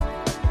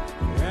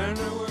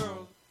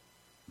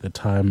The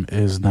time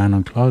is 9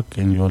 o'clock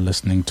and you're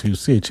listening to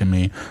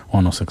CHMA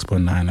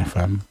 106.9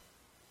 FM.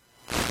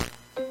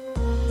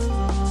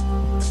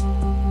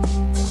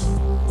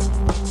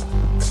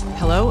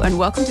 Hello and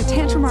welcome to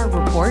Tantramar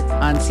Report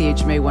on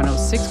CHMA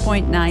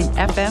 106.9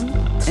 FM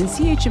and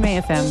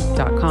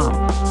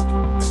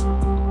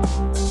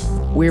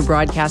CHMAFM.com. We're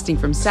broadcasting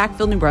from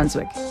Sackville, New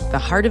Brunswick, the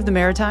heart of the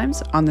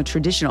Maritimes, on the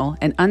traditional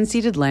and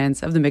unceded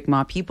lands of the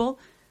Mi'kmaq people.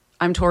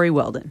 I'm Tori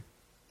Weldon.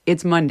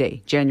 It's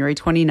Monday, January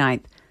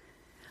 29th.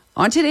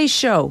 On today's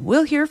show,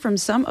 we'll hear from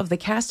some of the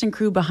cast and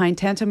crew behind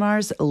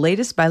Tantamar's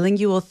latest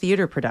bilingual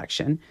theater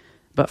production.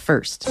 But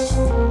first,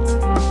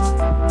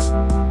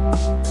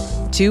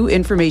 2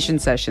 information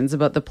sessions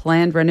about the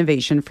planned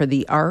renovation for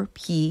the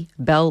R.P.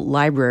 Bell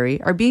Library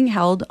are being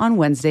held on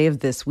Wednesday of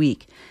this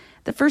week.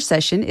 The first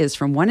session is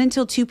from 1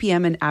 until 2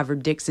 p.m. in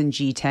Averdixon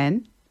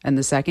G10, and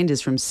the second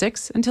is from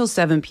 6 until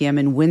 7 p.m.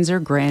 in Windsor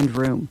Grand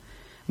Room.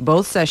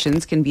 Both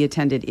sessions can be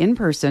attended in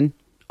person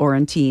or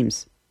in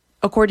teams.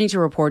 According to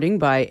reporting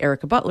by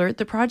Erica Butler,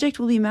 the project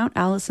will be Mount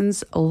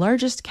Allison's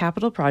largest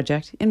capital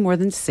project in more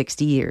than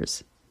 60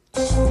 years.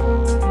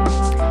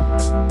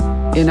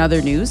 In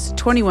other news,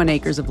 21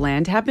 acres of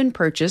land have been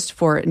purchased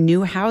for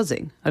new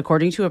housing,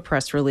 according to a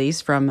press release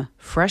from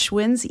Fresh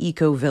Winds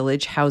Eco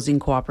Village Housing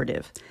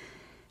Cooperative.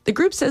 The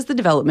group says the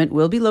development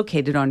will be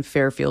located on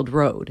Fairfield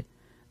Road.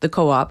 The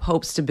co-op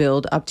hopes to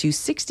build up to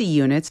 60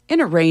 units in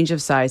a range of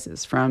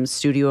sizes, from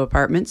studio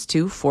apartments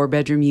to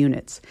 4-bedroom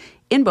units,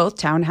 in both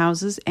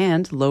townhouses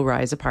and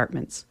low-rise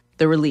apartments.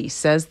 The release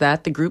says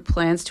that the group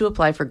plans to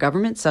apply for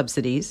government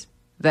subsidies,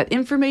 that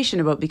information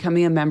about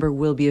becoming a member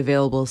will be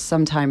available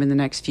sometime in the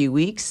next few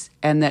weeks,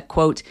 and that,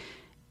 quote,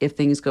 if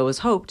things go as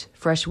hoped,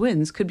 Fresh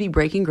Winds could be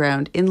breaking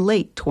ground in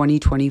late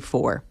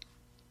 2024.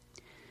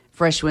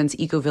 Fresh Winds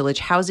Eco Village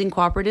Housing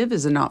Cooperative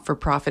is a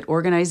not-for-profit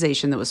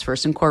organization that was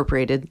first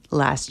incorporated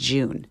last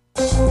June.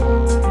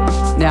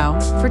 Now,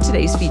 for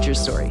today's feature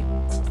story.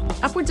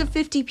 Upwards of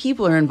 50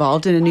 people are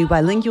involved in a new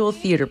bilingual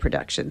theater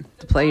production.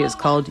 The play is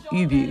called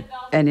Ubu,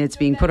 and it's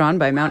being put on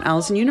by Mount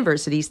Allison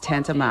University's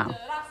Tantamau.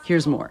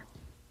 Here's more.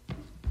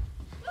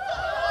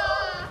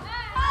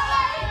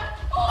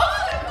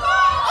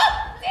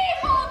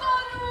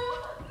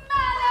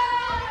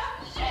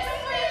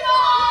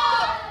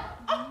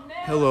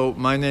 Hello,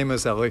 my name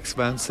is Alex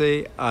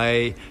Vancy.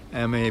 I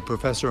am a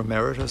professor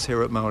emeritus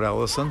here at Mount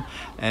Allison,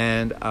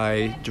 and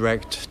I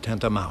direct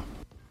Tantamau.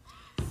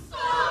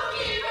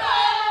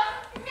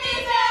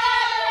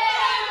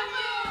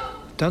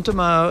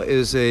 Tantamau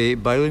is a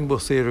bilingual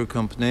theater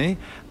company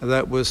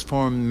that was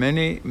formed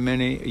many,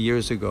 many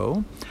years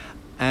ago.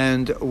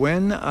 And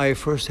when I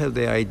first had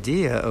the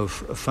idea of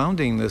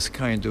founding this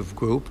kind of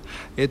group,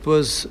 it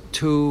was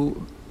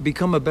to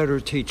become a better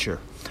teacher.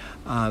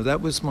 That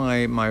was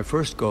my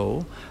first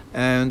goal,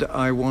 and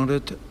I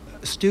wanted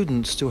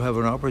students to have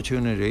an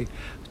opportunity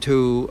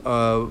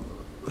to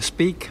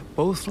speak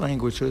both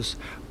languages,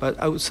 but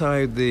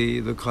outside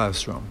the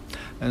classroom.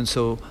 And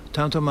so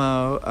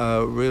Tantamau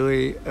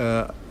really,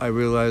 I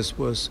realized,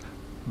 was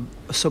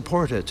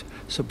supported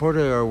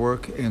our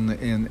work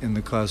in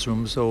the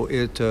classroom. So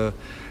it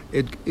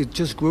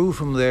just grew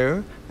from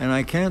there, and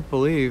I can't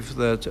believe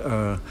that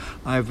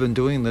I've been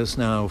doing this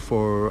now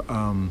for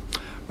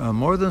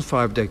more than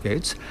 5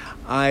 decades.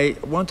 I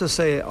want to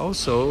say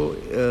also,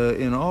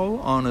 in all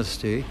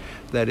honesty,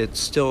 that it's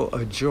still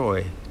a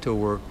joy to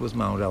work with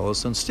Mount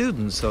Allison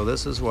students. So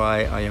this is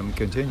why I am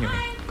continuing.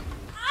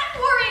 I'm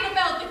worried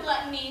about the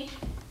gluttony.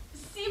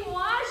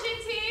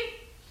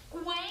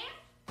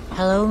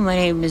 Hello, my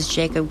name is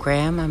Jacob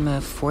Graham. I'm a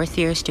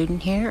 4th-year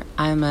student here.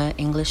 I'm an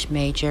English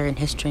major and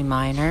history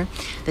minor.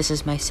 This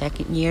is my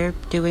 2nd year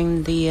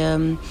doing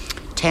the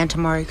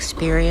Tantamar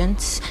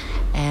experience,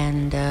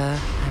 and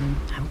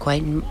I'm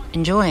quite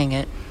enjoying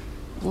it.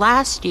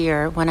 Last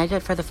year, when I did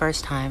it for the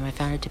first time, I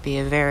found it to be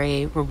a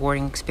very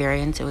rewarding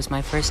experience. It was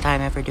my first time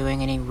ever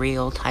doing any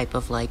real type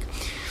of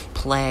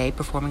play,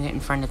 performing it in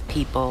front of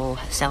people,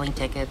 selling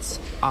tickets,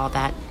 all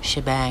that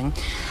shebang.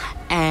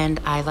 And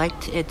I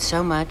liked it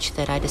so much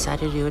that I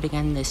decided to do it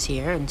again this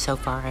year, and so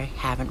far I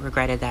haven't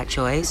regretted that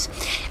choice.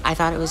 I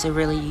thought it was a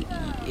really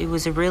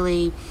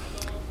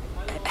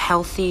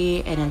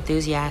healthy and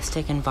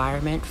enthusiastic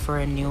environment for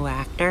a new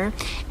actor,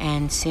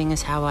 and seeing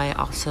as how I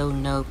also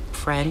know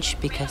French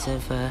because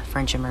of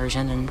French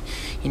immersion and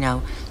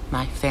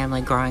my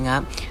family growing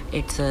up,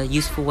 it's a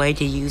useful way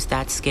to use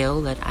that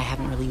skill that I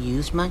haven't really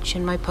used much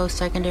in my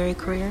post-secondary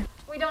career.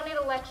 We don't need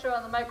a lecture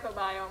on the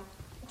microbiome.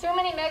 Too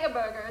many mega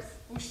burgers.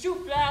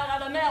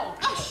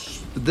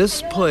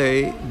 This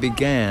play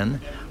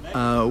began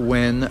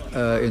when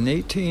in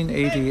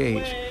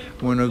 1888,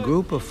 when a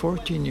group of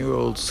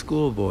 14-year-old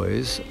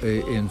schoolboys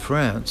in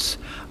France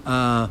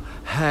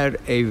had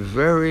a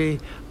very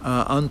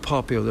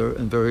unpopular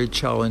and very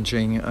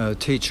challenging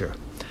teacher.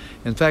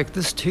 In fact,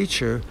 this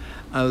teacher,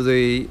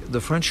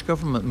 the French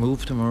government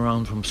moved him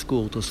around from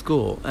school to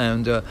school,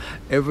 and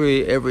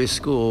every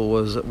school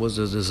was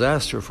a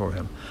disaster for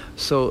him.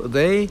 So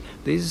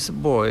these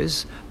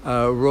boys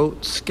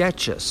wrote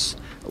sketches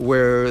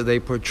where they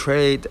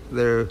portrayed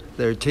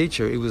their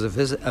teacher, he was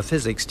a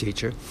physics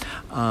teacher,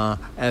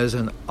 as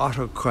an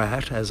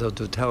autocrat, as a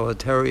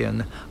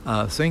totalitarian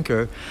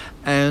thinker,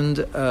 and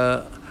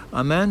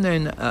a man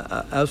named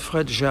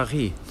Alfred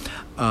Jarry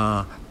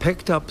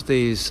picked up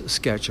these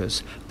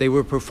sketches. They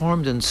were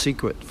performed in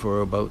secret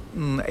for about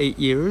 8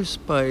 years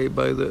by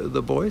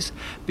the boys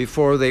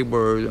before they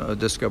were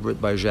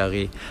discovered by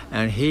Jarry,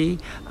 and he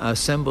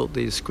assembled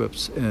these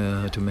scripts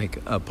to make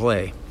a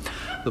play.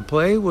 The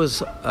play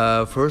was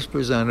first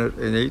presented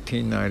in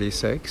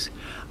 1896.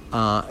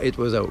 It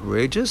was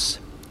outrageous.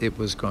 It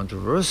was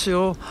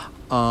controversial.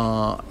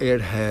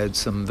 It had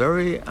some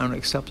very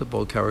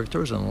unacceptable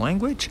characters and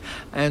language,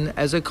 and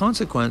as a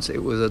consequence,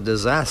 it was a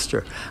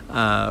disaster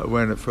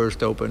when it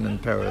first opened in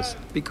Paris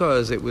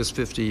because it was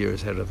 50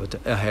 years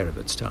ahead of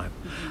its time.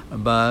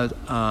 But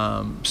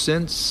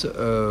since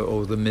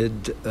the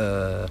mid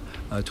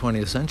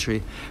 20th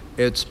century,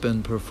 it's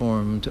been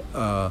performed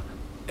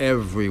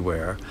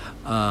everywhere,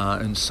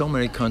 in so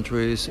many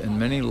countries, in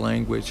many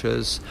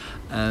languages,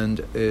 and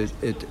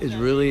it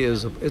really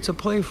is it's a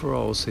play for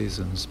all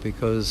seasons,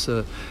 because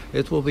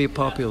it will be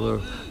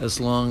popular as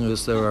long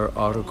as there are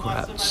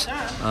autocrats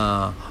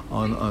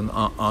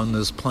on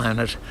this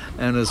planet,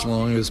 and as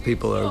long as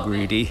people are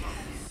greedy.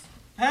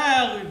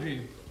 Père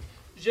Ubu,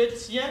 je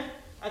tiens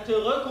à te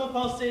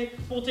récompenser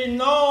pour tes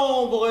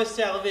nombreux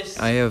services.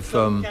 I have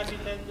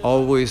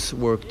always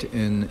worked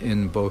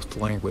in both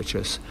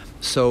languages.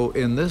 So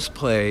in this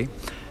play,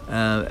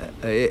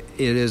 it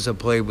is a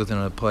play within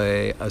a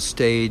play, a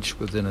stage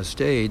within a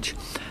stage,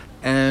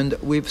 and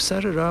we've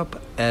set it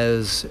up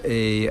as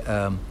a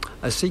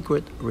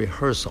secret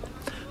rehearsal.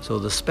 So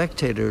the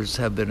spectators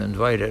have been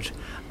invited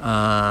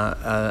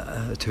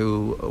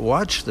to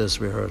watch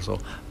this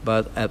rehearsal,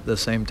 but at the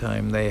same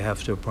time they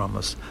have to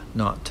promise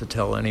not to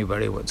tell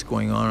anybody what's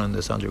going on in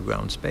this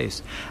underground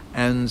space.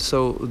 And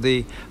so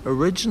the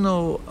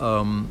original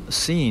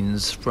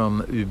scenes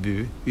from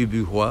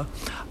Ubu Roi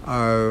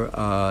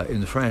are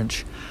in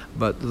French,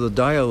 but the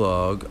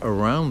dialogue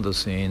around the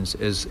scenes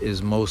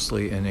is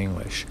mostly in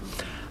English.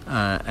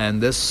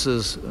 And this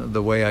is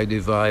the way I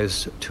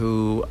devised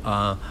to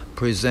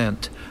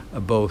present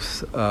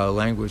both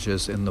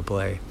languages in the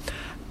play.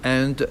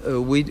 And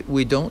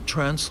we don't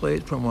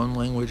translate from one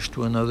language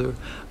to another.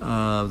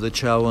 The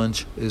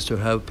challenge is to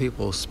have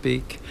people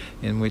speak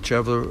in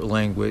whichever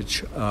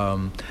language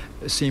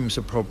seems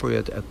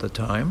appropriate at the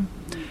time.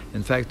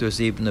 In fact, there's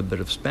even a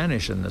bit of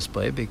Spanish in this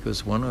play,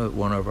 because one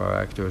of our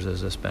actors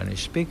is a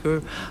Spanish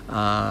speaker,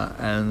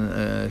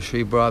 and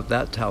she brought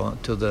that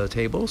talent to the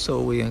table,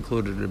 so we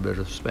included a bit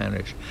of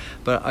Spanish.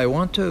 But I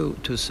want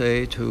to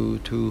say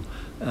to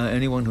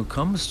anyone who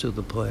comes to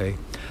the play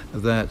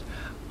that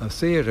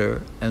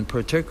theater, and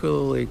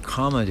particularly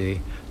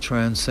comedy,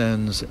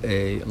 transcends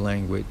a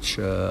language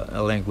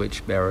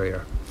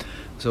barrier.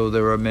 So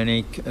there are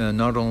many.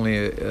 Not only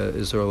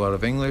is there a lot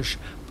of English,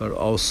 but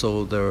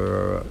also there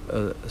are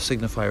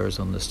signifiers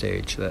on the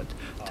stage that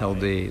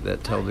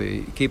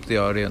keep the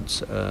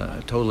audience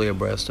totally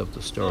abreast of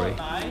the story.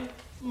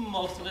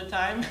 Most of the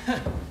time.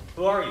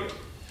 Who are you?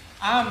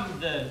 I'm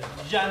the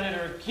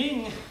janitor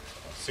king.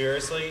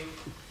 Seriously?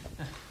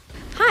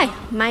 Hi,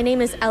 my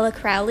name is Ella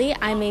Crowley.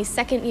 I'm a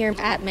second year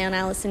at Mount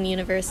Allison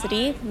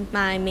University.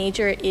 My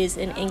major is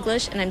in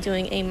English, and I'm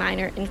doing a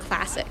minor in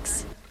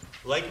classics.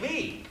 Like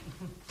me.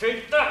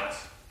 Take that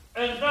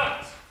and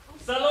that.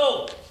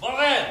 Salaud,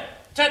 Varenne,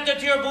 tête de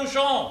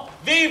tire-bouchon,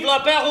 vive le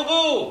Père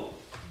Ubu!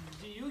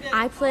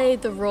 I play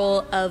the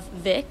role of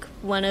Vic,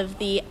 one of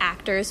the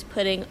actors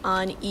putting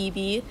on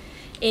EB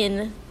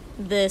in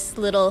this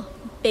little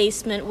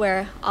basement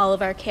where all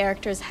of our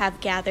characters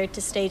have gathered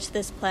to stage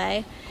this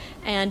play.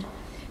 And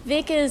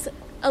Vic is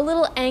a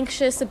little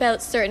anxious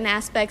about certain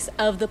aspects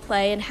of the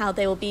play and how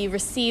they will be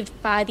received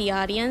by the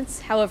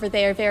audience. However,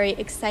 they are very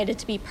excited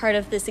to be part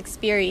of this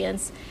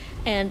experience,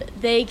 and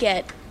they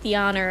get the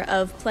honor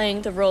of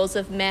playing the roles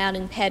of Mad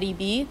and Petty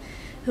B,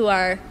 who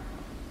are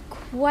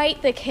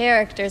quite the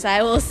characters,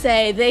 I will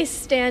say. They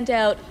stand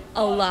out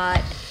a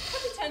lot.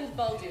 Capitaine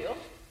Baldur,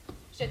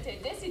 je t'ai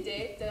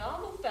décidé de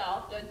en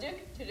faire le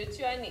duc de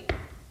Lituanie.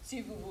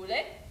 Si vous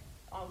voulez,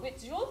 en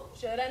 8 jours,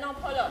 je rentre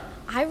pas là.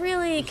 I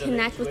really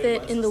connect with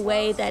it in the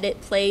way that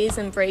it plays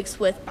and breaks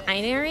with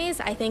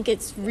binaries. I think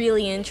it's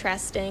really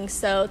interesting.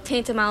 So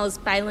Tintamal is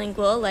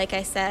bilingual, like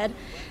I said,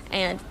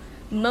 and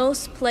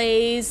most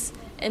plays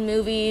and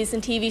movies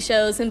and TV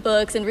shows and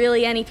books and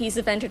really any piece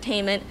of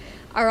entertainment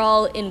are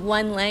all in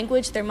one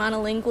language. They're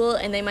monolingual,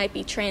 and they might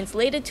be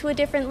translated to a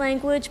different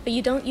language, but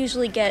you don't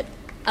usually get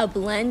a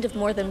blend of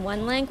more than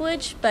one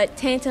language. But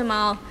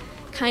Tintamal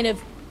kind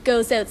of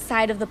goes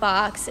outside of the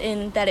box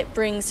in that it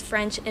brings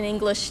French and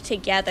English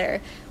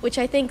together, which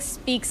I think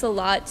speaks a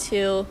lot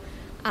to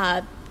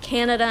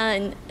Canada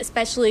and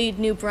especially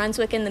New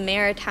Brunswick and the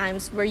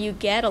Maritimes, where you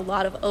get a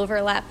lot of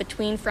overlap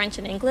between French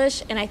and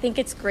English, and I think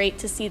it's great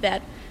to see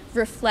that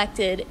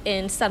reflected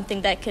in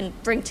something that can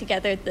bring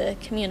together the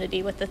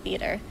community with the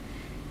theater.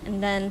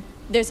 And then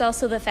there's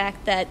also the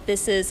fact that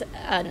this is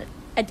a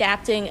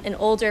adapting an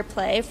older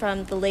play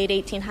from the late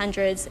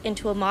 1800s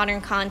into a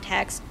modern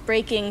context,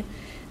 breaking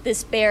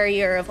this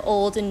barrier of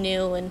old and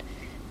new and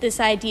this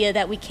idea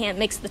that we can't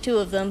mix the two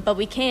of them, but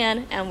we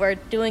can, and we're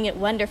doing it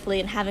wonderfully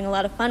and having a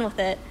lot of fun with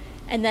it.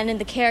 And then in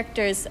the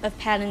characters of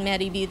Pat and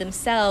Maddie B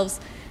themselves,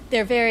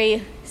 they're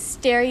very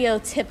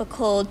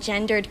stereotypical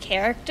gendered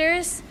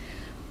characters,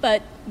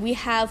 but we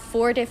have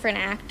 4 different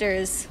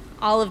actors,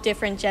 all of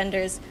different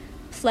genders,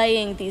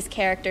 playing these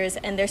characters,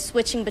 and they're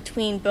switching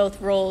between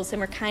both roles, and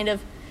we're kind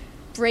of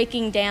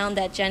breaking down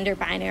that gender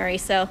binary.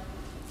 So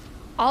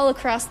all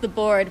across the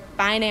board,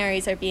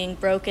 binaries are being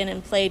broken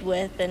and played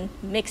with and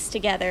mixed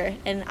together,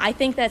 and I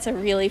think that's a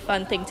really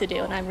fun thing to do,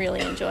 and I'm really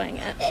enjoying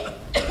it.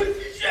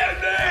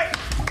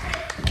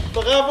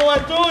 Bravo à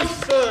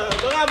tous!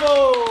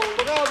 Bravo!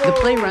 Bravo! The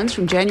play runs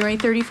from January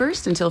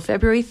 31st until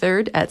February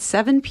 3rd at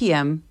 7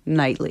 p.m.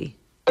 nightly.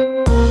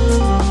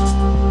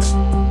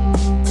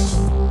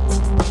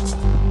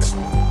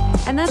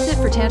 And that's it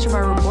for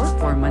Tantramar Report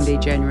for Monday,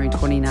 January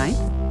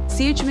 29th.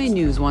 CHMA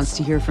News wants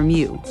to hear from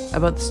you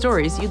about the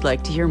stories you'd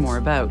like to hear more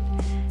about.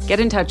 Get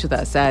in touch with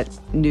us at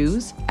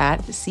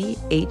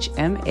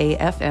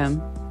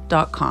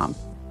news@chmafm.com.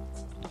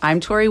 I'm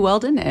Tori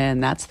Weldon,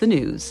 and that's the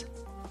news.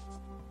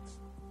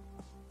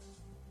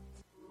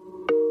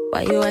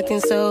 Why you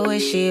acting so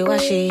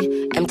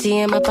wishy-washy? Empty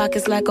in my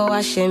pockets like a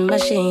washing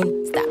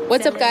machine. Stop.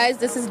 What's up, guys?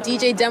 This is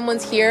DJ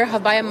Demones here,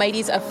 Havaya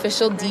Mighty's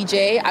official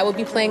DJ. I will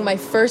be playing my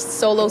first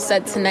solo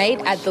set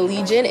tonight at the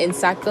Legion in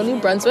Sackville, New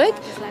Brunswick.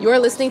 You are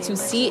listening to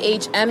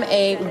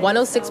CHMA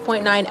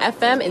 106.9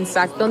 FM in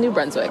Sackville, New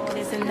Brunswick.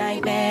 It's a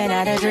nightmare,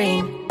 not a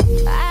dream.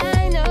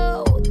 I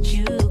know what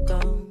you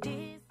gon' do.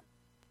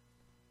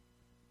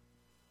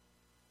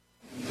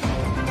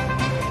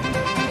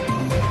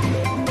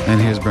 And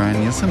here's Brian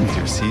Nielsen with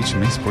your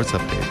CHMA Sports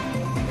Update.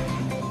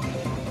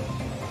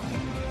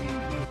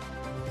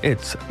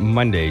 It's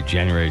Monday,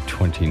 January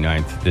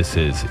 29th. This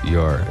is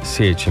your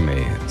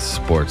CHMA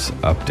Sports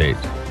Update.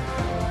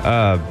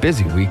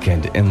 Busy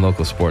weekend in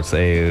local sports.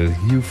 A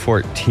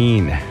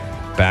U14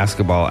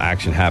 basketball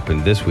action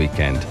happened this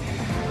weekend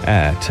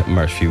at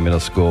Marshview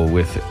Middle School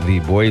with the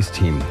boys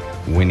team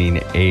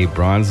winning a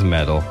bronze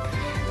medal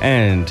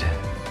and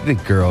the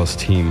girls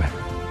team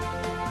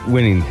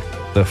winning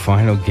the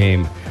final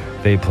game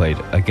they played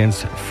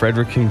against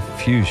Fredericton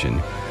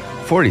Fusion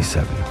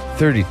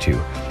 47-32,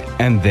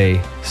 and they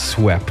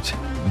swept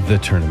the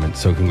tournament.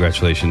 So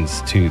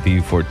congratulations to the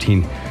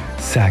U14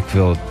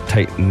 Sackville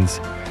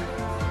Titans.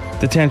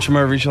 The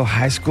Tantramar Regional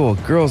High School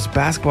girls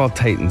basketball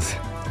Titans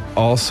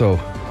also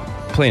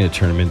playing a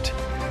tournament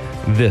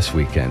this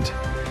weekend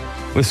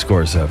with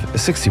scores of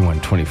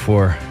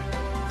 61-24,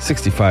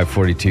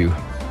 65-42,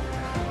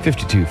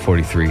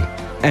 52-43,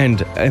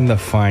 and in the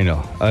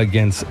final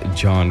against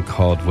John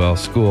Caldwell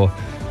School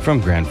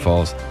from Grand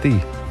Falls, the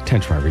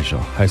Tantramar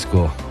Regional High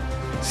School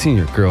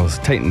senior girls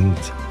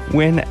Titans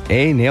win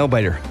a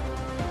nail-biter,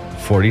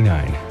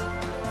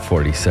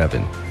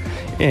 49-47.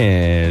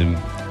 In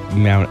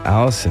Mount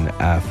Allison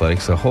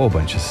Athletics, a whole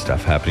bunch of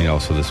stuff happening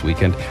also this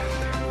weekend.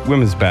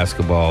 Women's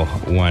basketball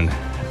won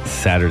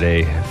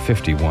Saturday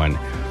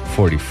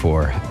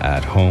 51-44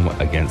 at home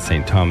against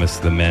St. Thomas.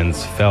 The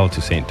men's fell to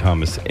St.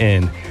 Thomas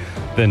in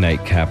the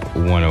nightcap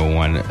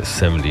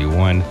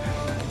 101-71.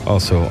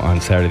 Also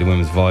on Saturday, the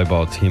women's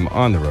volleyball team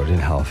on the road in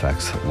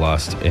Halifax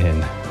lost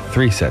in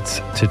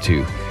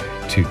 3-2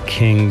 to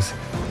Kings.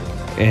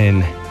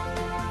 In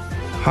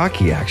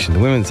hockey action, the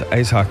women's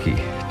ice hockey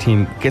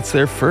team gets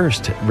their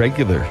first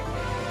regular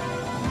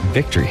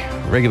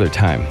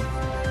time,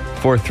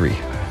 4-3,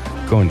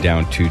 going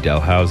down to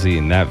Dalhousie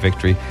in that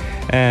victory.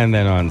 And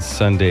then on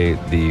Sunday,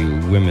 the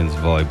women's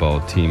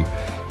volleyball team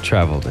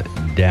traveled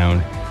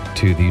down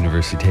to the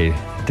Université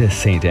de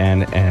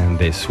Sainte-Anne, and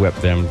they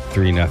swept them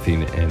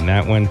 3-0 in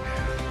that one.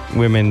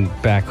 Women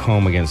back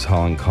home against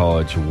Holland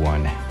College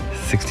won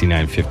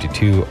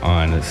 69-52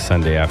 on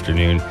Sunday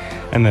afternoon,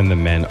 and then the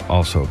men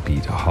also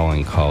beat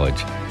Holland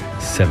College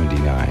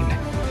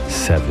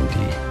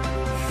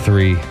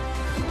 79-73.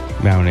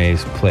 Mount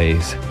A's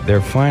plays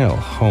their final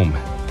home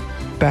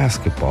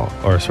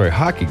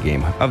hockey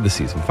game of the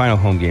season, final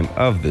home game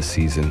of the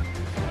season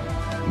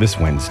this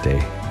Wednesday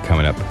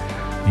coming up.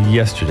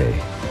 Yesterday,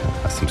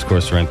 some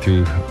scores to run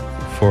through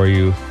for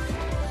you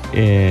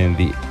in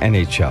the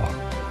NHL.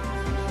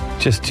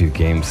 Just 2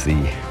 games.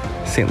 The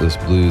St. Louis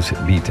Blues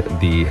beat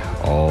the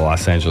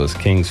Los Angeles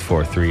Kings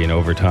 4-3 in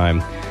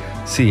overtime.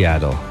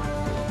 Seattle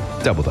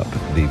doubled up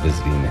the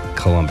visiting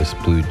Columbus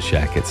Blue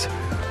Jackets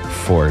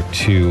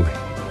 4-2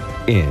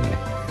 in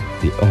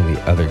the only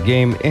other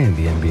game in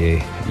the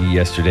NBA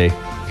yesterday.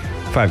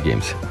 5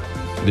 games.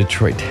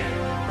 Detroit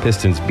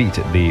Pistons beat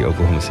the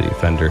Oklahoma City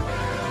Thunder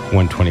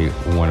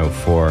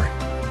 120-104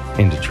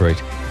 in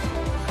Detroit.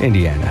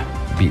 Indiana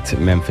beats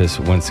Memphis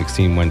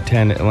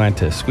 116-110.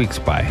 Atlanta squeaks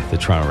by the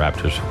Toronto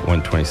Raptors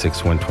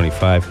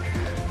 126-125.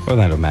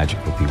 Orlando Magic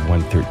with the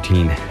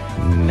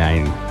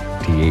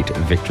 113-98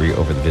 victory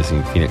over the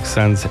visiting Phoenix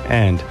Suns.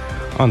 And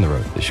on the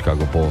road, the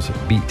Chicago Bulls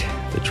beat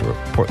the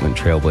Portland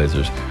Trail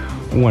Blazers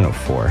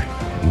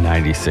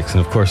 104-96.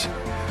 And of course,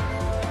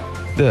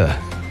 The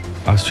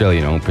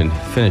Australian Open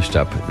finished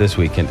up this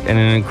weekend in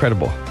an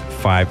incredible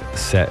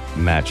 5-set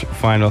match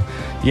final.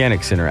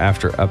 Jannik Sinner,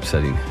 after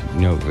upsetting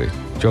Novak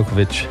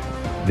Djokovic,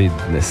 the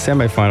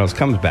semifinals,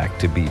 comes back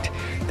to beat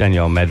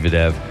Daniil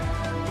Medvedev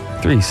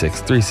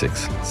 3-6,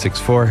 3-6,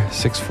 6-4,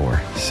 6-4,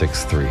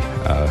 6-3.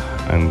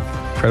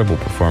 Incredible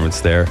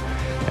performance there.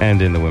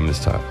 And in the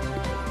women's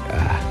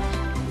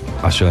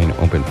Australian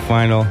Open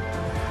final,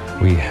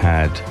 we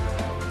had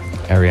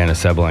Aryna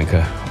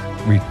Sabalenka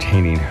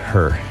retaining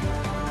her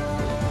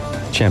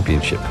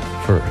championship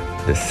for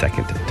the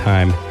second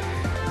time,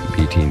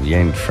 beating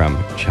Yang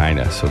from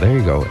China. So there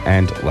you go.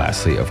 And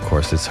lastly, of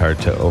course, it's hard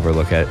to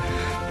overlook it.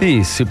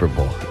 The Super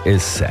Bowl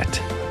is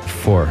set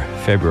for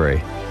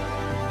February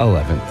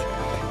 11th.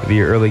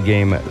 The early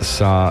game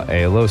saw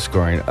a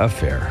low-scoring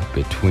affair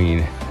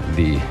between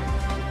the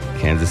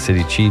Kansas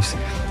City Chiefs,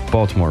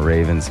 Baltimore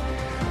Ravens.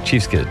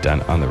 Chiefs get it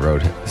done on the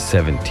road,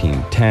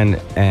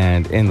 17-10,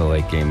 and in the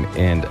late game,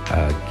 and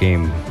a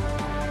game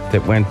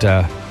that went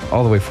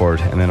all the way forward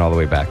and then all the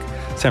way back,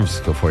 San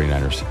Francisco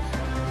 49ers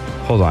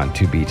hold on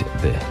to beat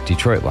the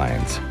Detroit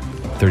Lions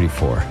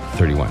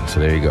 34-31. So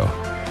there you go.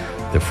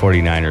 The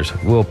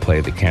 49ers will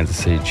play the Kansas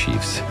City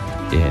Chiefs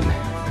in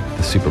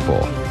the Super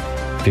Bowl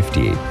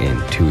 58 in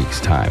 2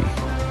 weeks' time.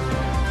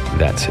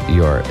 That's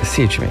your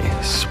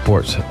CHMA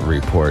Sports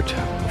Report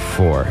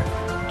for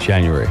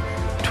January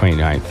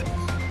 29th.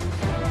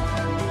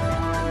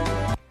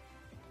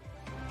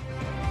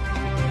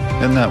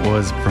 And that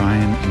was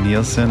Brian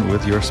Nielsen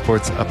with your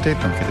sports update.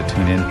 Don't forget to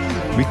tune in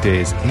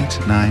weekdays 8,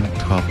 9,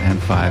 12,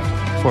 and 5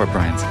 for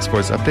Brian's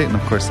sports update. And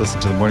of course, listen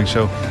to the morning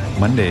show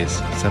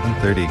Mondays,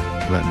 7:30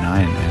 to about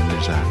 9. And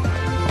there's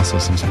also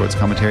some sports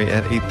commentary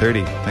at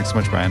 8:30. Thanks so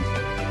much, Brian.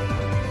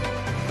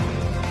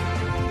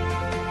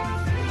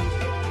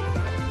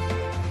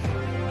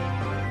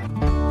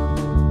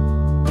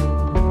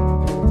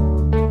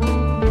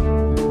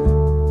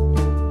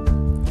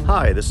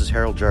 Hi, this is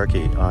Harold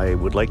Jarkey. I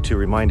would like to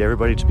remind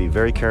everybody to be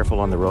very careful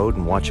on the road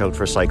and watch out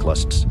for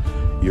cyclists.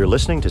 You're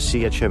listening to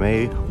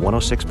CHMA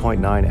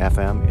 106.9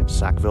 FM in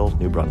Sackville,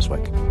 New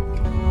Brunswick.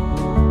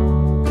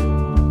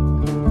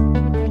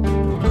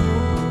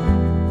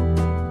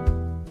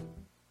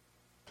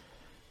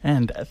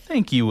 And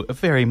thank you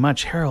very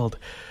much, Harold,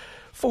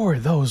 for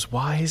those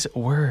wise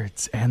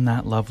words and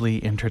that lovely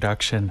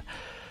introduction.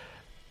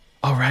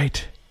 All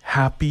right,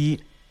 happy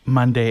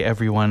Monday,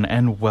 everyone,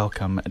 and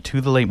welcome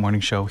to the Late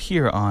Morning Show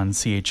here on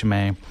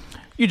CHMA.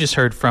 You just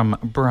heard from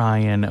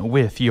Brian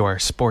with your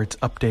sports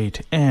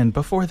update, and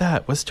before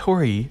that was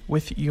Tori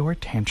with your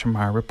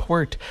Tantramar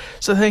report.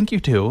 So thank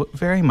you two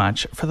very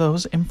much for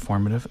those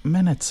informative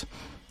minutes.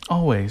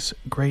 Always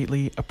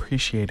greatly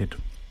appreciated.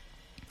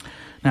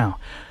 Now,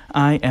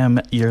 I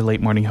am your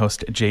late morning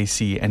host,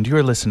 JC, and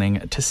you're listening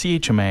to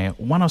CHMA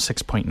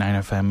 106.9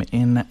 FM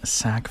in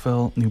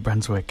Sackville, New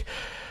Brunswick.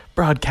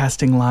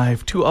 Broadcasting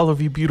live to all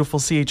of you beautiful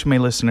CHMA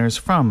listeners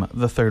from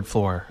the third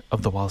floor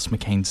of the Wallace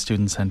McCain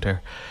Student Center.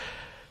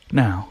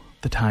 Now,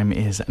 the time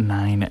is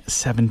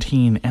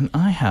 9:17, and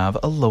I have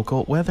a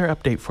local weather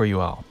update for you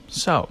all.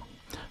 So,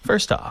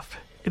 first off,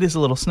 it is a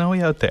little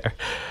snowy out there.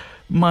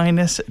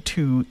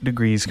 -2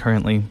 degrees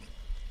currently.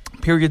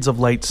 Periods of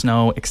light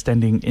snow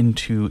extending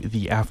into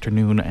the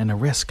afternoon, and a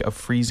risk of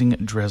freezing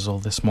drizzle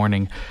this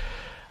morning.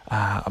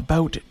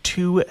 About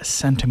 2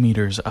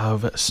 centimeters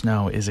of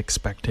snow is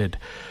expected.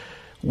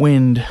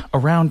 Wind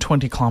around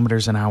 20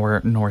 kilometers an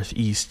hour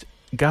northeast,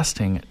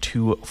 gusting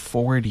to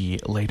 40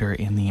 later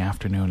in the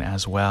afternoon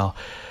as well.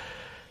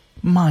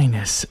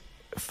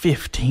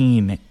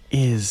 -15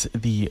 is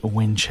the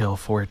wind chill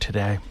for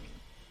today.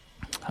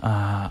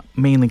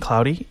 Mainly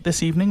cloudy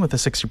this evening with a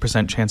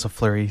 60% chance of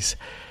flurries,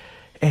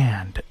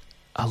 and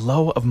a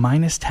low of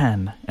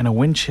 -10 and a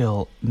wind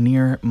chill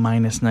near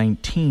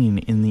 -19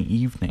 in the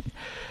evening.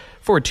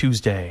 For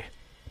Tuesday,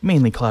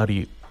 mainly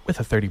cloudy with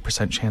a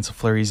 30% chance of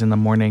flurries in the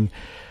morning,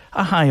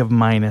 a high of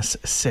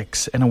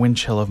 -6 and a wind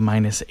chill of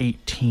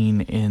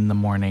 -18 in the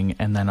morning,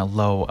 and then a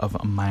low of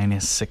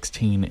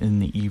 -16 in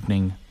the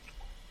evening.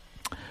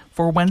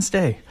 For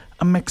Wednesday,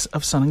 a mix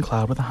of sun and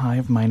cloud with a high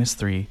of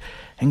 -3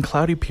 and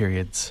cloudy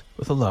periods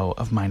with a low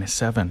of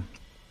 -7.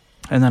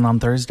 And then on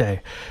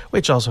Thursday,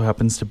 which also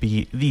happens to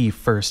be the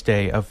first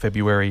day of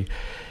February,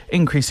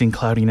 increasing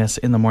cloudiness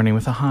in the morning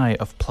with a high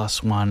of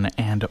 +1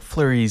 and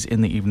flurries in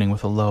the evening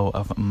with a low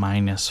of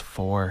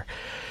 -4.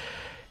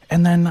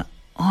 And then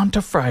on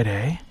to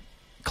Friday,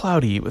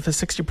 cloudy with a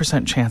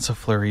 60% chance of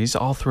flurries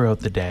all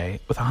throughout the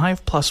day with a high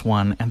of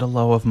 +1 and a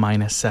low of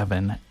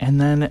 -7. And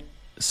then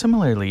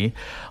similarly,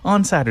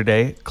 on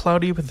Saturday,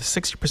 cloudy with a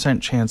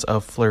 60% chance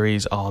of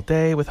flurries all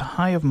day with a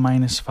high of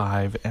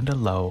 -5 and a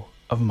low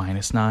of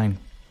 -9.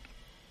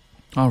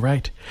 All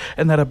right,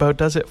 and that about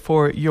does it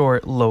for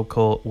your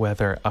local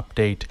weather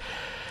update.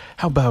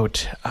 How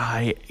about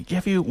I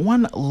give you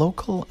one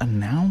local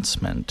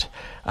announcement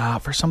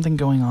for something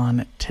going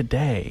on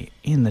today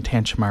in the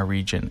Tantramar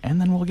region, and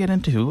then we'll get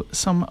into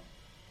some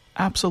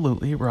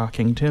absolutely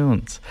rocking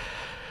tunes.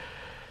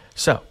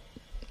 So,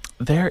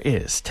 there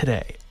is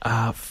today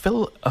a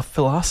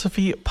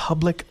philosophy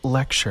public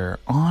lecture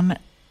on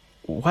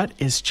what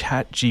is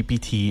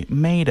ChatGPT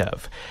made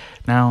of.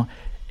 Now,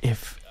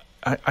 if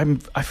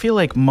I feel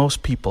like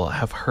most people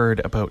have heard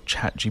about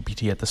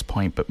ChatGPT at this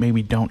point, but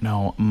maybe don't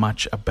know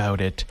much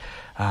about it.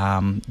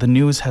 The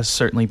news has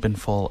certainly been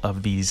full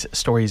of these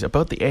stories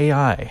about the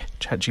AI.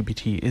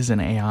 ChatGPT is an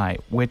AI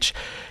which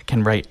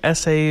can write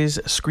essays,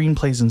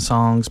 screenplays and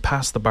songs,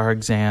 pass the bar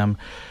exam,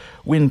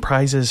 win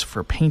prizes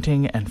for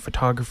painting and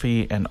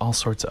photography, and all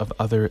sorts of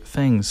other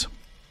things.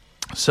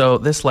 So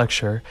this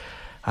lecture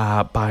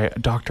by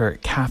Dr.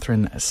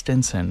 Catherine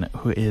Stinson,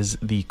 who is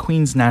the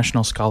Queen's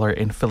National Scholar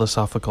in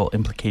Philosophical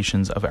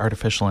Implications of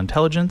Artificial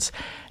Intelligence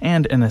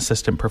and an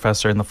assistant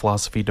professor in the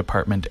Philosophy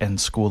Department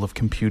and School of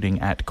Computing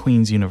at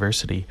Queen's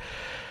University.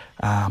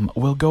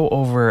 We'll go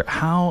over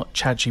how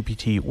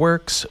ChatGPT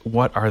works,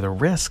 what are the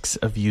risks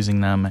of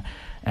using them,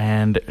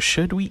 and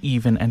should we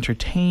even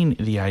entertain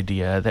the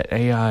idea that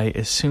AI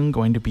is soon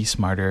going to be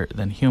smarter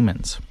than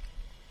humans.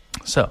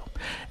 So,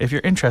 if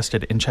you're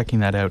interested in checking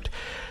that out,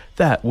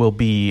 that will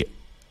be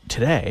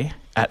today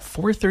at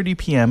 4:30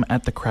 p.m.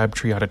 at the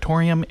Crabtree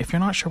Auditorium. If you're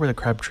not sure where the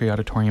Crabtree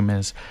Auditorium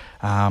is,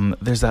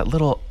 there's that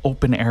little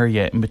open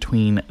area in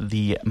between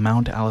the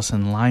Mount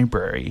Allison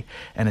Library,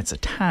 and it's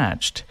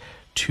attached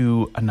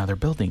to another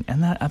building,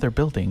 and that other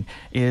building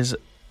is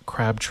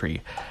Crabtree.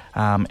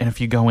 And if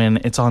you go in,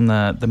 it's on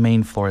the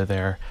main floor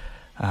there.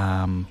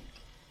 I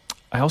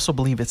also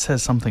believe it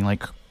says something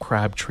like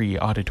Crabtree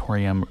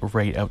Auditorium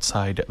right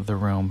outside the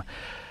room.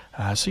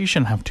 So you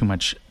shouldn't have too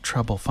much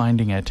trouble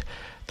finding it.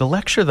 The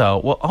lecture, though,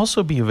 will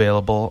also be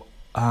available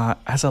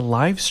as a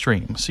live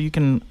stream, so you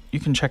can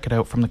check it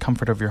out from the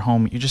comfort of your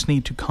home. You just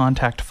need to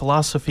contact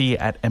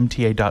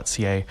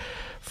philosophy@mta.ca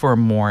for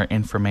more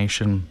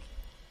information.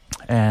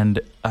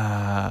 And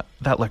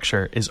that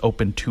lecture is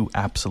open to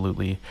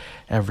absolutely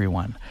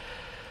everyone.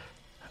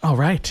 All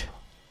right,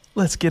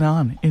 let's get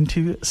on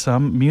into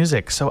some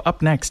music. So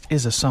up next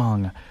is a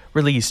song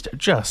released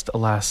just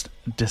last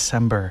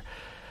December.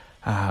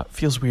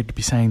 Feels weird to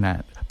be saying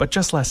that, but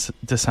just last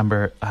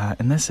December,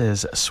 and this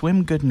is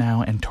Swim Good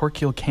Now and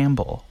Torquil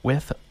Campbell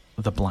with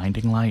The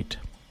Blinding Light.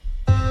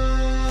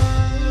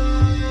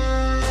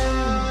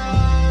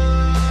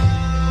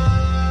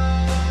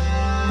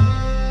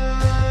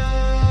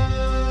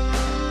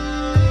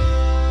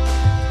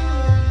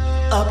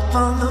 Up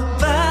on the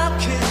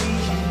balcony,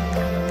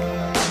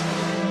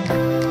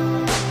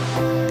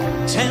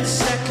 10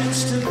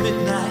 seconds to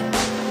midnight.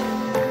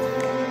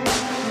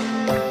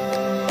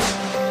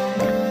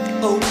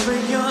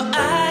 Open your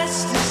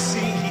eyes to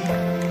see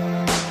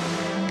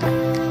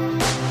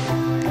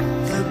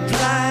the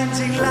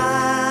blinding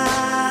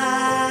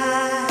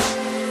light.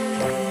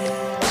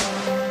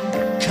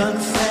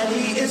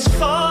 Confetti is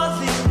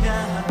falling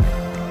now,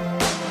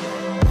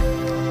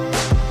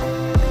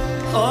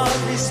 or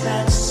is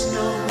that snow?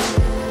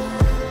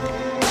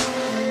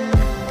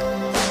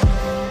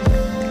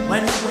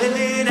 When will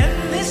it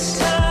end this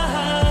time?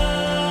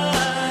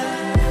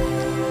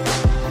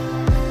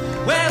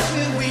 Where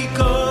will we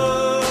go?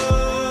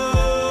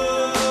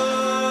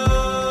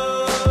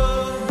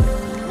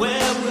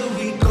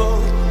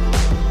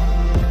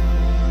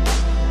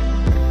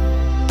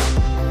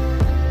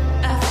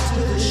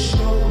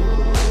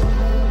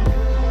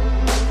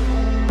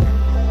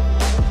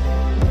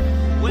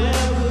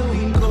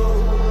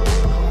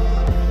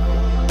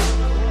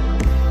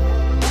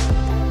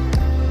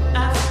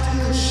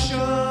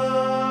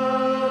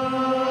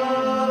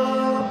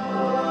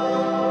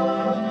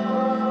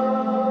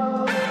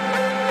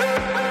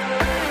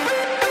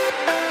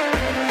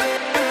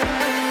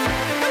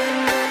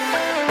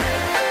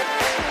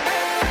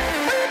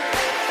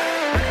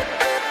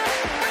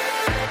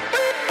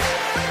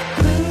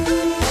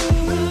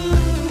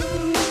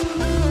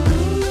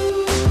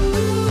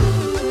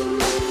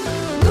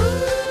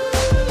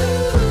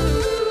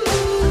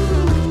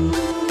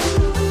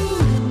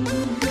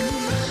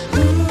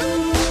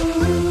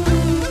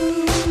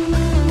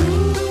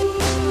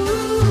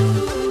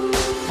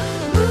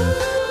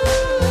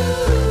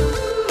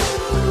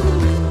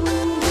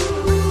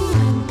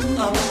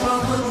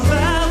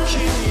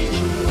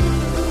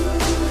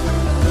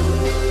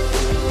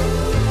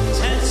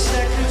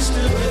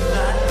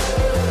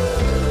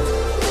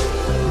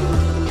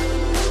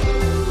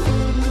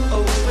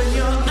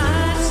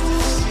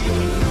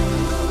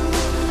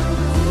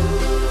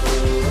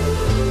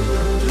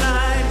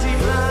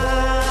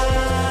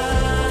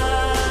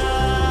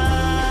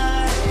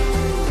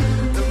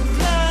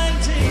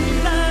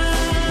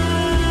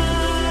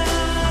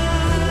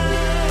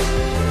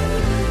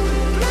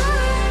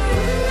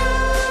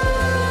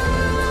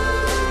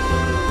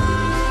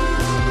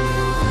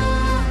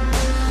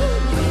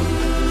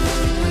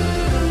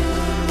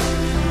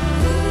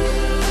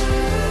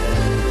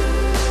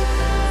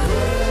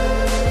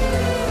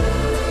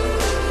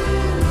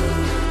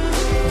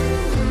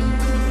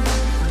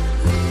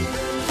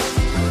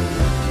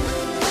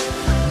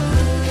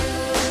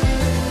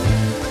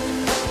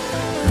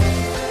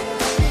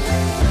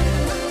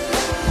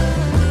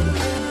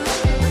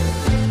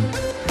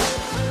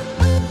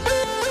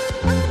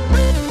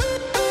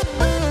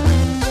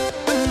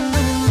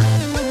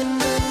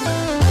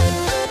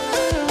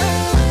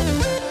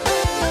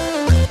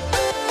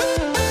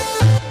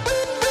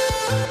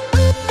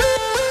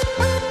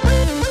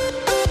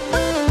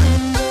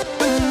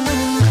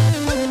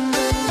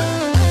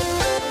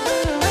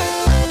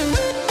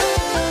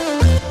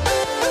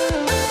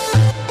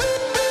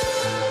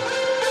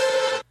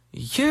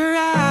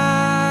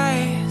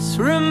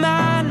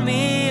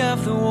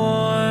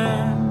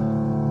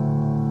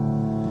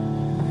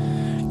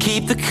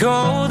 keep the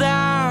cold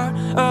out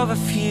of a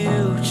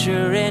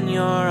future in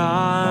your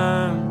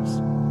arms.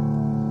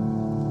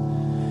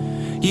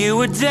 You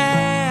were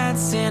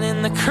dancing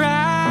in the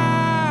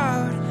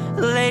crowd,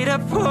 later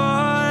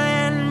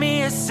pulling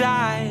me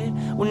aside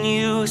when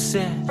you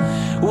said,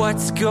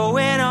 what's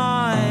going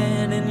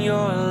on in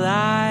your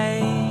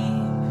life?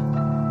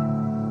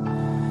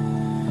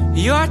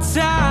 You're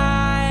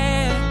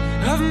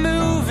tired of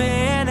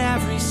moving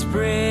every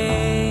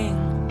spring.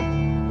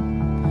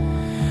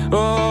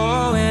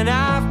 Oh, and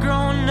I've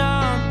grown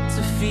numb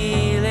to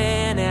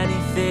feeling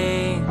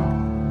anything.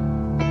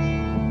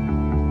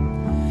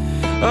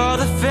 Oh,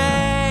 the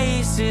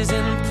faces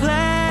and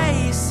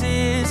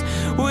places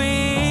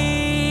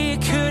we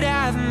could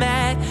have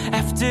met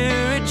after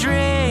a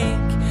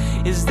drink.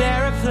 Is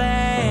there a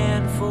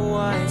plan for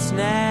what's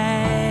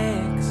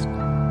next?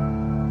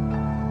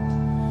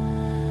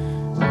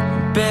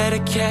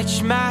 Better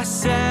catch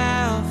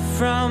myself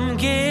from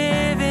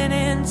giving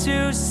in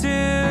too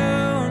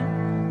soon.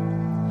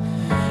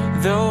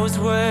 Those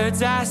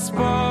words I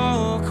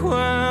spoke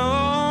were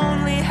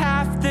only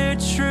half the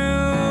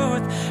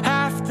truth,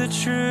 half the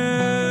truth.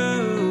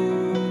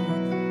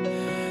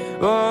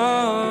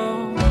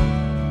 Oh,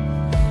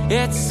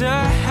 it's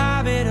a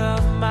habit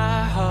of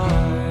my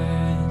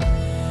heart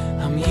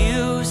I'm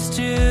used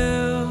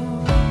to.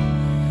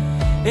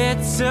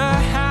 It's a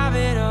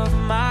habit of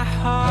my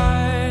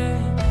heart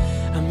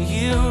I'm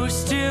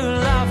used to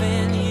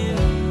loving you.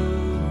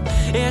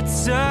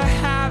 It's a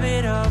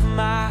habit of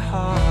my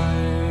heart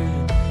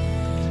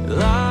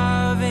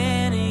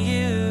loving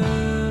you.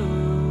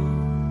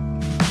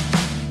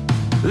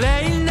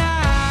 Late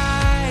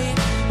night,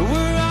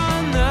 we're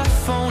on the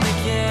phone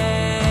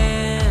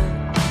again.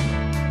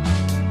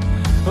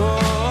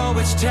 Oh,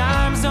 which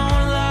time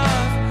zone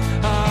love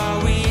are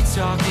we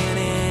talking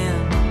in?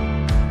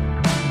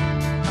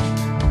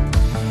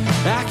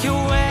 I can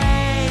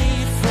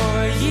wait for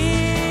a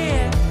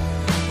year.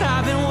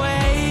 I've been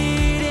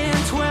waiting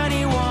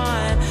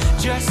 21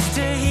 just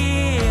to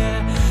hear.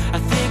 I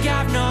think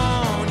I've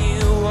known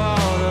you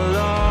all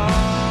along.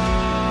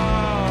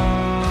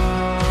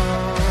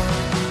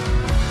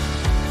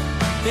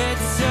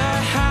 It's a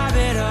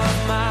habit of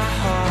my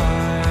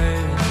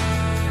heart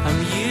I'm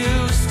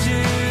used to.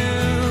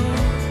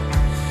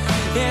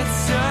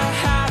 It's a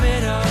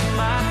habit of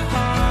my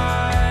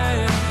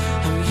heart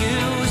I'm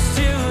used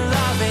to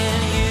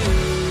loving you.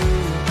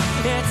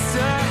 It's a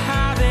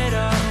habit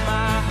of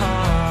my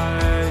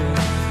heart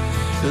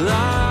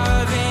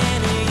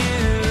loving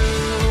you.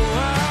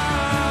 Oh,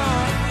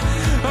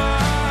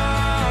 oh,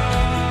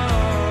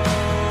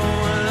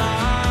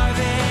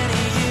 loving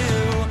you.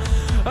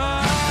 Oh,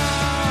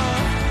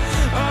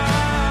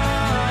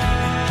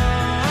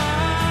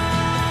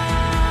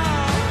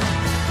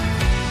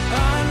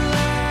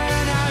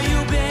 unlearn how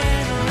you've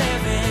been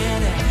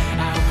living,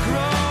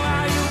 outgrow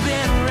how you've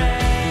been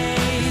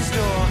raised,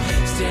 or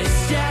stay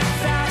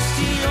steadfast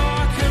to your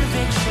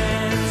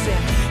convictions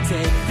and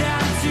take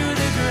them to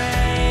the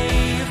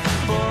grave.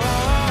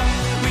 Oh,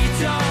 we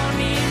don't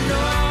need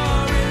no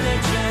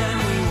religion,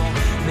 we won't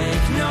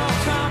make no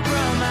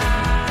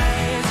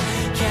compromise.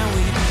 Can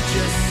we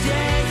just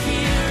stay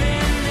here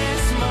in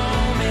this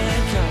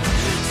moment, 'cause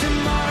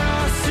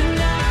tomorrow's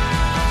tonight.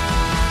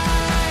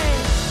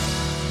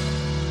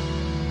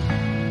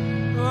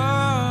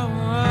 Oh,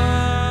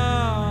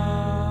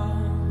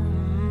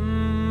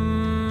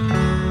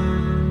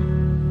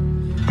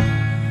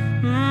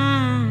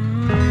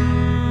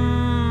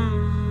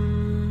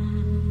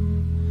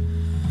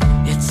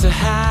 it's a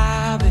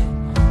habit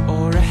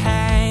or a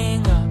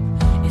hang up.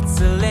 It's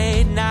a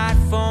late night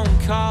phone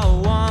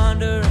call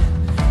wandering.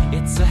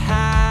 It's a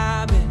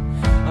habit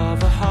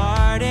of a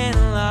heart in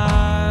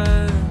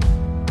love.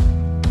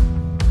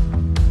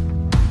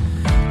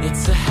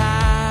 It's a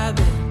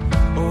habit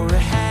or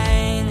a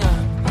hang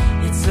up.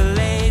 It's a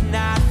late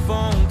night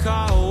phone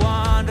call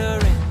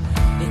wandering.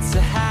 It's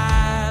a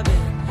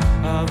habit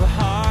of a